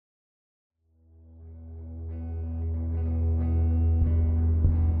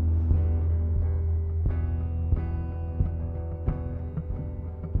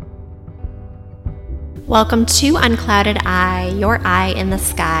Welcome to Unclouded Eye, your eye in the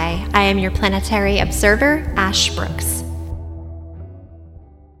sky. I am your planetary observer, Ash Brooks.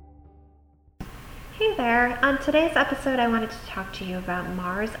 Hey there. On today's episode, I wanted to talk to you about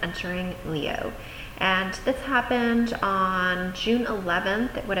Mars entering Leo. And this happened on June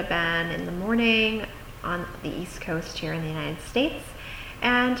 11th. It would have been in the morning on the East Coast here in the United States.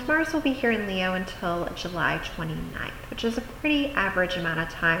 And Mars will be here in Leo until July 29th, which is a pretty average amount of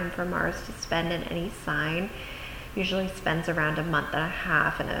time for Mars to spend in any sign. Usually spends around a month and a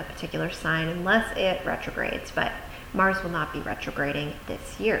half in a particular sign unless it retrogrades, but Mars will not be retrograding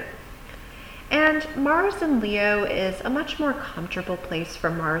this year. And Mars in Leo is a much more comfortable place for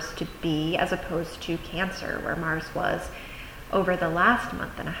Mars to be as opposed to Cancer, where Mars was over the last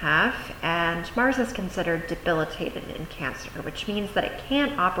month and a half, and Mars is considered debilitated in Cancer, which means that it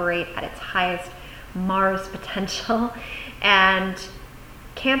can't operate at its highest Mars potential, and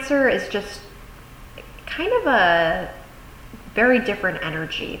Cancer is just kind of a very different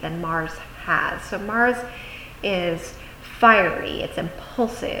energy than Mars has. So Mars is fiery, it's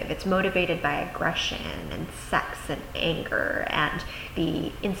impulsive, it's motivated by aggression and sex and anger and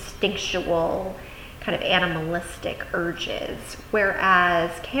the instinctual kind of animalistic urges,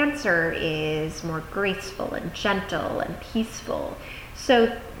 whereas Cancer is more graceful and gentle and peaceful.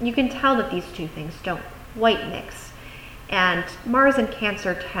 So you can tell that these two things don't quite mix. And Mars in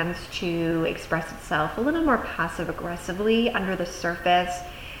Cancer tends to express itself a little more passive-aggressively under the surface.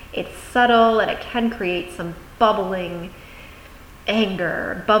 It's subtle and it can create some bubbling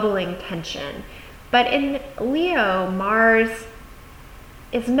anger, bubbling tension. But in Leo, Mars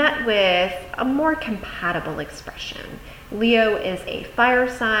is met with a more compatible expression. Leo is a fire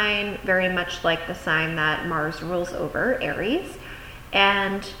sign, very much like the sign that Mars rules over, Aries,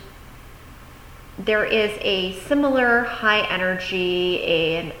 and there is a similar high energy,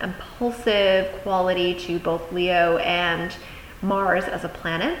 an impulsive quality to both Leo and Mars as a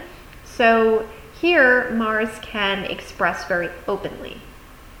planet. So here, Mars can express very openly.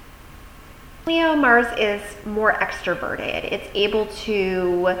 Leo, Mars is more extroverted. It's able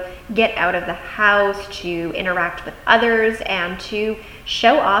to get out of the house, to interact with others, and to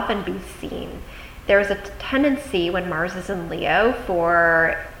show off and be seen. There's a tendency when Mars is in Leo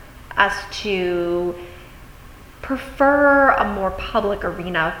for us to prefer a more public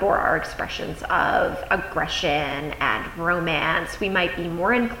arena for our expressions of aggression and romance. We might be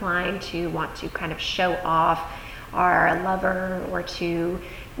more inclined to want to kind of show off our lover or to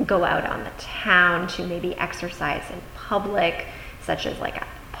go out on the town to maybe exercise in public, such as like at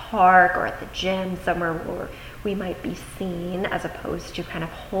the park or at the gym, somewhere where we might be seen, as opposed to kind of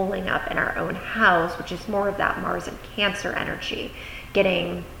holing up in our own house, which is more of that Mars and Cancer energy,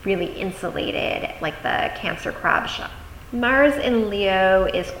 getting really insulated like the Cancer crab shell. Mars in Leo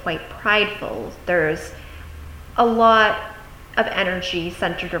is quite prideful. There's a lot of energy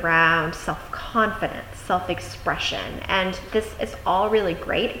centered around self-confidence, self-expression, and this is all really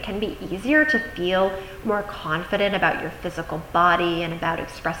great. It can be easier to feel more confident about your physical body and about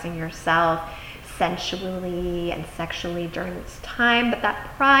expressing yourself sensually and sexually during this time, but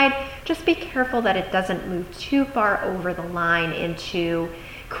that pride, just be careful that it doesn't move too far over the line into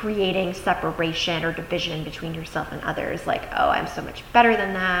creating separation or division between yourself and others, like, oh, I'm so much better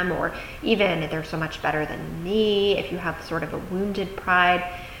than them, or even they're so much better than me, if you have sort of a wounded pride.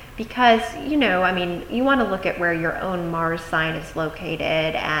 Because, you want to look at where your own Mars sign is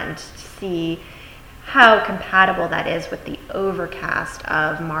located and see how compatible that is with the overcast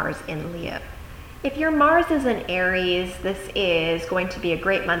of Mars in Leo. If your Mars is in Aries, this is going to be a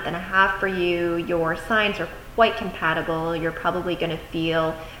great month and a half for you. Your signs are quite compatible. You're probably going to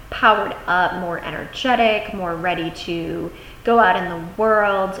feel powered up, more energetic, more ready to go out in the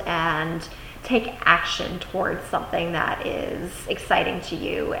world and take action towards something that is exciting to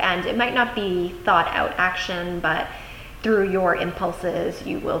you. And it might not be thought out action, but through your impulses,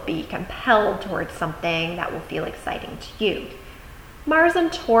 you will be compelled towards something that will feel exciting to you. Mars in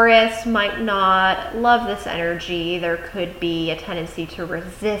Taurus might not love this energy. There could be a tendency to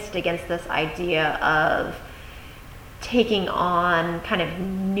resist against this idea of taking on kind of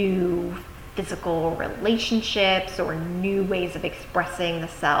new physical relationships or new ways of expressing the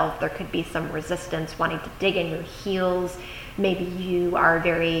self. There could be some resistance, wanting to dig in your heels. Maybe you are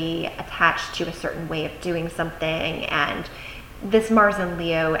very attached to a certain way of doing something, and this Mars in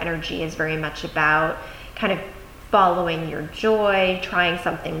Leo energy is very much about kind of following your joy, trying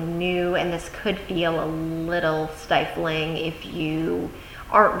something new, and this could feel a little stifling if you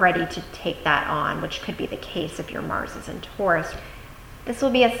aren't ready to take that on, which could be the case if your Mars is in Taurus. This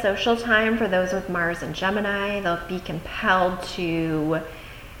will be a social time for those with Mars in Gemini. They'll be compelled to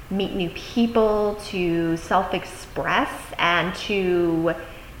meet new people, to self-express, and to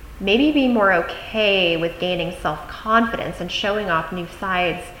maybe be more okay with gaining self-confidence and showing off new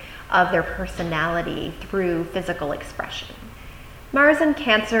sides of their personality through physical expression. Mars in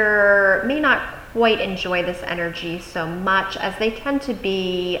Cancer may not quite enjoy this energy so much, as they tend to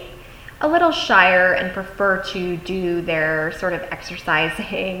be a little shyer and prefer to do their sort of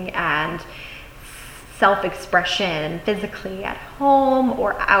exercising and self-expression physically at home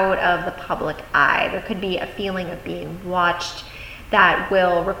or out of the public eye. There could be a feeling of being watched that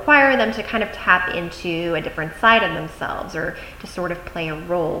will require them to kind of tap into a different side of themselves, or to sort of play a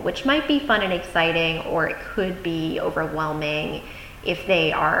role, which might be fun and exciting, or it could be overwhelming if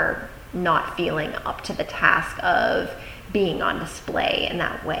they are not feeling up to the task of being on display in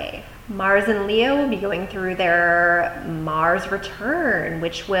that way. Mars and Leo will be going through their Mars return,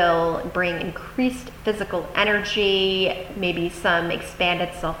 which will bring increased physical energy, maybe some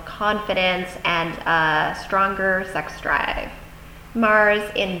expanded self-confidence, and a stronger sex drive. Mars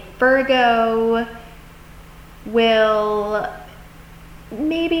in Virgo will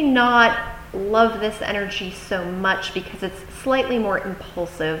maybe not love this energy so much because it's slightly more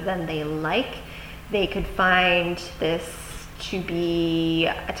impulsive than they like. They could find this to be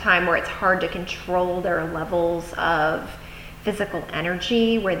a time where it's hard to control their levels of physical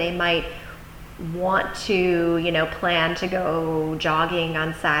energy, where they might want to, plan to go jogging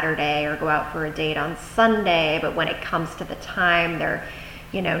on Saturday or go out for a date on Sunday, but when it comes to the time, they're,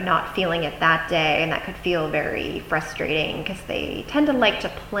 not feeling it that day, and that could feel very frustrating because they tend to like to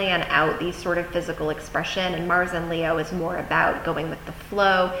plan out these sort of physical expression, and Mars and Leo is more about going with the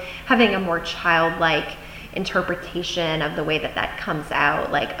flow, having a more childlike interpretation of the way that comes out,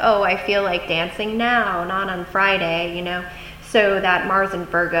 like, oh, I feel like dancing now, not on Friday, So that Mars and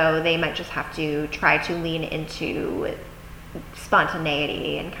Virgo, they might just have to try to lean into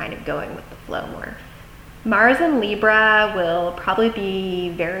spontaneity and kind of going with the flow more. Mars and Libra will probably be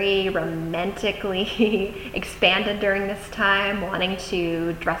very romantically expanded during this time, wanting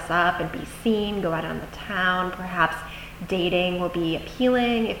to dress up and be seen, go out on the town. Perhaps dating will be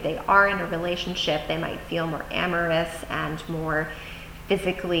appealing. If they are in a relationship, they might feel more amorous and more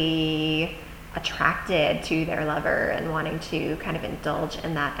physically attracted to their lover and wanting to kind of indulge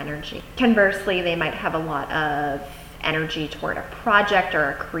in that energy. Conversely, they might have a lot of energy toward a project or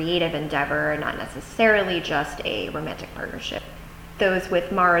a creative endeavor, not necessarily just a romantic partnership. Those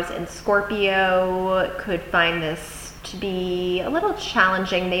with Mars in Scorpio could find this to be a little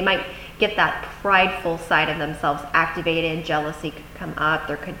challenging. They might get that prideful side of themselves activated. Jealousy could come up.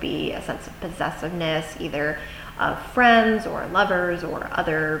 There could be a sense of possessiveness, either of friends or lovers or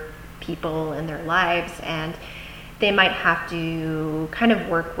other people in their lives, and they might have to kind of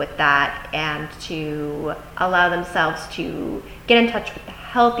work with that and to allow themselves to get in touch with the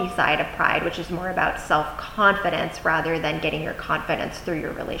healthy side of pride, which is more about self-confidence rather than getting your confidence through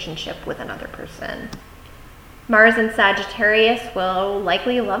your relationship with another person. Mars in Sagittarius will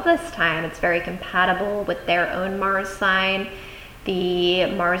likely love this time. It's very compatible with their own Mars sign. The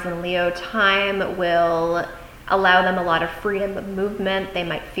Mars in Leo time will allow them a lot of freedom of movement. They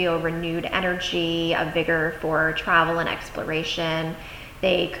might feel renewed energy, a vigor for travel and exploration.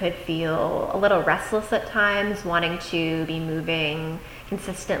 They could feel a little restless at times, wanting to be moving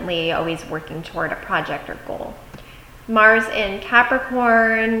consistently, always working toward a project or goal. Mars in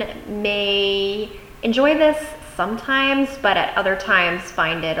Capricorn may enjoy this sometimes, but at other times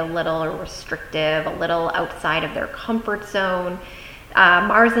find it a little restrictive, a little outside of their comfort zone.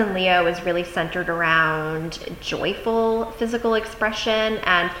 Mars in Leo is really centered around joyful physical expression,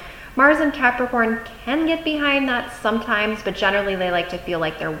 and Mars in Capricorn can get behind that sometimes, but generally they like to feel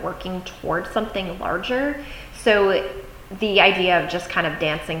like they're working towards something larger. So the idea of just kind of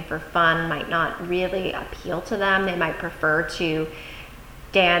dancing for fun might not really appeal to them. They might prefer to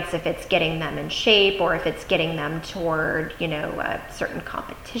dance if it's getting them in shape, or if it's getting them toward, a certain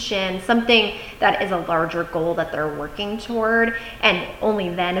competition, something that is a larger goal that they're working toward, and only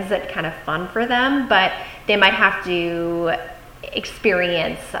then is it kind of fun for them. But they might have to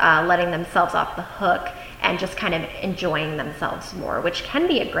experience letting themselves off the hook and just kind of enjoying themselves more, which can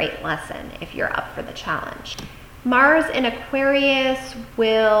be a great lesson if you're up for the challenge. Mars in Aquarius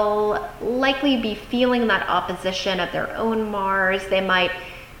will likely be feeling that opposition of their own Mars. They might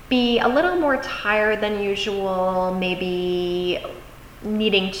be a little more tired than usual, maybe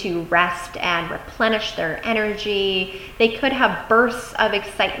needing to rest and replenish their energy. They could have bursts of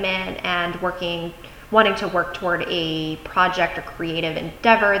excitement and wanting to work toward a project or creative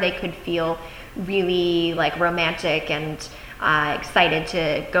endeavor. They could feel really romantic and excited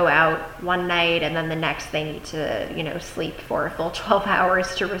to go out one night, and then the next they need to, sleep for a full 12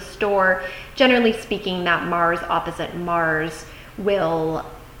 hours to restore. Generally speaking, that Mars opposite Mars will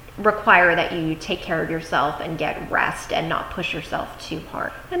require that you take care of yourself and get rest and not push yourself too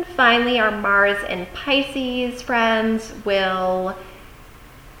hard. And finally, our Mars in Pisces friends will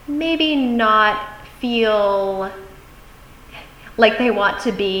maybe not feel like they want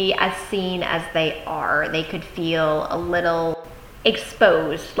to be as seen as they are. They could feel a little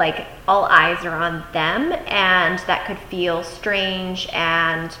exposed, like all eyes are on them, and that could feel strange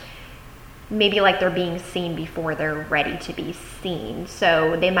and maybe like they're being seen before they're ready to be seen.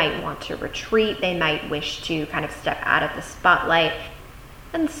 So they might want to retreat. They might wish to kind of step out of the spotlight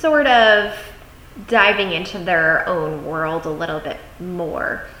and sort of diving into their own world a little bit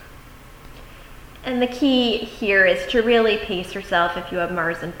more. And the key here is to really pace yourself if you have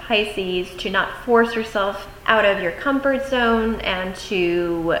Mars in Pisces, to not force yourself out of your comfort zone and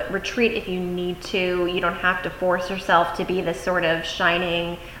to retreat if you need to. You don't have to force yourself to be this sort of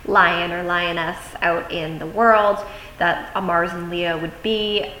shining lion or lioness out in the world that a Mars in Leo would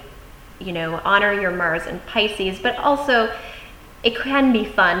be. Honor your Mars in Pisces, but also it can be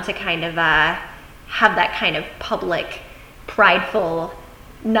fun to kind of have that kind of public, prideful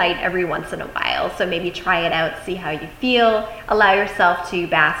night every once in a while. So maybe try it out, see how you feel, allow yourself to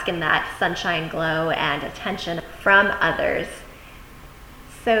bask in that sunshine glow and attention from others.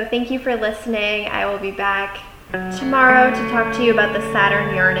 So thank you for listening. I will be back tomorrow to talk to you about the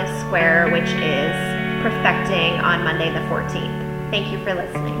Saturn-Uranus square, which is perfecting on Monday the 14th. Thank you for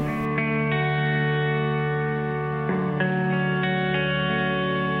listening.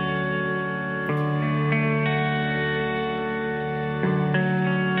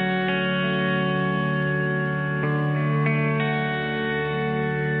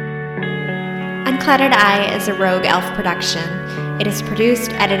 Unclouded Eye is a Rogue Elf production. It is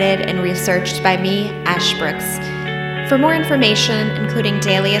produced, edited, and researched by me, Ash Brooks. For more information, including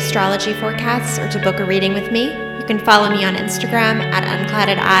daily astrology forecasts, or to book a reading with me, you can follow me on Instagram at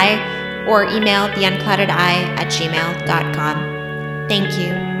uncloudedeye or email theuncloudedeye@gmail.com. Thank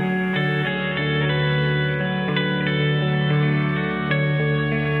you.